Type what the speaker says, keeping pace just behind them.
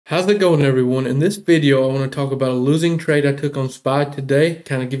How's it going, everyone? In this video, I want to talk about a losing trade I took on SPY today,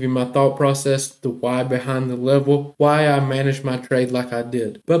 kind of give you my thought process, the why behind the level, why I managed my trade like I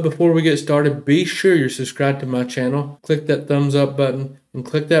did. But before we get started, be sure you're subscribed to my channel, click that thumbs up button, and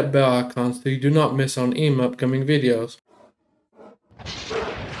click that bell icon so you do not miss on any upcoming videos.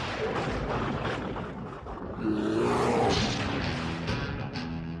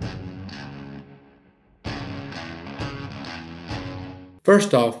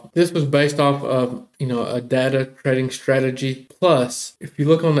 First off, this was based off of, a data trading strategy. Plus, if you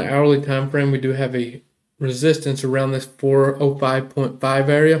look on the hourly time frame, we do have a resistance around this 405.5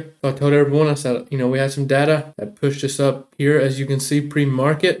 area. So I told everyone, I said, we had some data that pushed us up here. As you can see,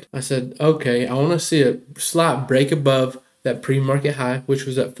 pre-market, I said, okay, I want to see a slight break above that pre-market high, which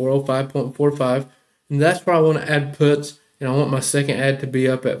was at 405.45. And that's where I want to add puts. And I want my second ad to be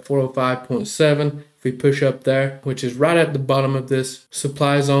up at 405.7. If we push up there, which is right at the bottom of this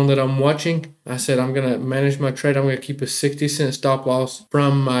supply zone that I'm watching, I said I'm going to manage my trade. I'm going to keep a 60-cent stop loss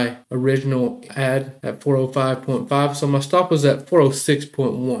from my original ad at 405.5. So my stop was at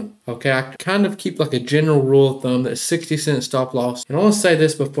 406.1. Okay, I kind of keep like a general rule of thumb that 60-cent stop loss. And I want to say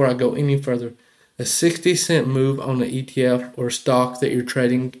this before I go any further. A 60-cent move on the ETF or stock that you're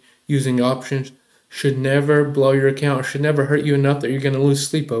trading using options should never blow your account or should never hurt you enough that you're going to lose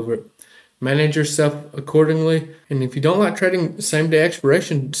sleep over it. Manage yourself accordingly. And if you don't like trading same-day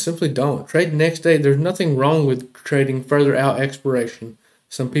expiration, simply don't. Trade next day. There's nothing wrong with trading further out expiration.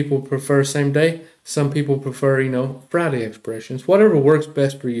 Some people prefer same day. Some people prefer, Friday expirations. Whatever works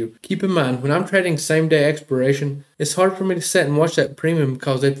best for you. Keep in mind, when I'm trading same-day expiration, it's hard for me to sit and watch that premium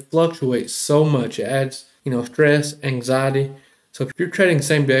because it fluctuates so much. It adds, stress, anxiety. So if you're trading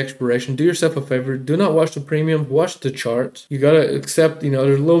same-day expiration, do yourself a favor. Do not watch the premium. Watch the charts. You got to accept, there's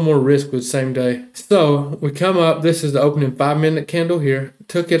a little more risk with same day. So we come up. This is the opening 5-minute candle here.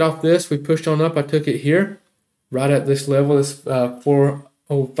 Took it off this. We pushed on up. I took it here, right at this level, this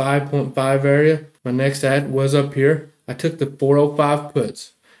 405.5 area. My next ad was up here. I took the 405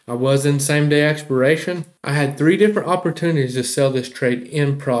 puts. I was in same-day expiration. I had 3 different opportunities to sell this trade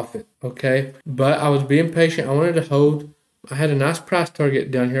in profit, okay? But I was being patient. I wanted to hold. I had a nice price target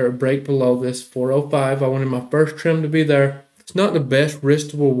down here, a break below this 405. I wanted my first trim to be there. It's not the best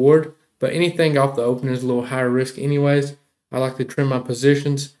risk to reward, but anything off the open is a little higher risk anyways. I like to trim my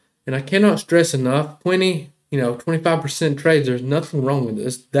positions, and I cannot stress enough, 25% trades, there's nothing wrong with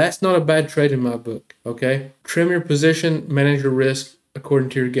this. That's not a bad trade in my book, okay? Trim your position, manage your risk according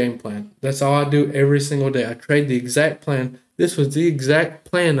to your game plan. That's all I do every single day. I trade the exact plan. This was the exact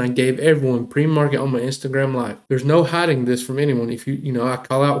plan I gave everyone pre-market on my Instagram live. There's no hiding this from anyone. If I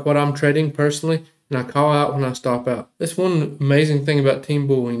call out what I'm trading personally, and I call out when I stop out. That's one amazing thing about Team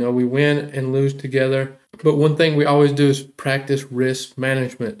Bull. We win and lose together. But one thing we always do is practice risk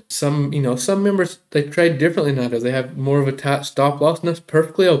management. Some members, they trade differently than I do. They have more of a tight stop loss, and that's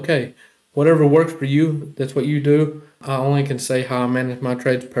perfectly okay. Whatever works for you, that's what you do. I only can say how I manage my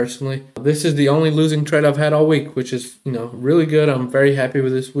trades personally. This is the only losing trade I've had all week, which is, really good. I'm very happy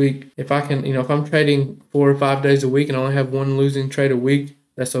with this week. If I can, if I'm trading 4 or 5 days a week and I only have one losing trade a week,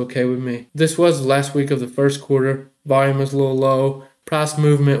 that's okay with me. This was the last week of the first quarter. Volume was a little low. Price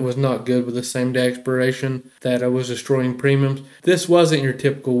movement was not good with the same day expiration that I was destroying premiums. This wasn't your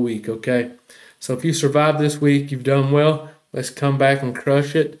typical week, okay? So if you survived this week, you've done well. Let's come back and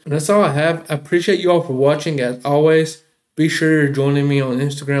crush it. And that's all I have. I appreciate you all for watching. As always, be sure you're joining me on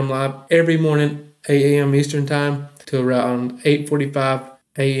Instagram Live every morning, 8 a.m. Eastern Time to around 8:45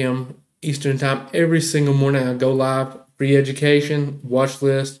 a.m. Eastern Time. Every single morning I go live. Free education, watch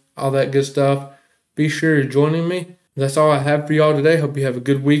list, all that good stuff. Be sure you're joining me. That's all I have for y'all today. Hope you have a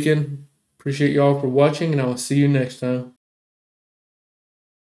good weekend. Appreciate y'all for watching, and I will see you next time.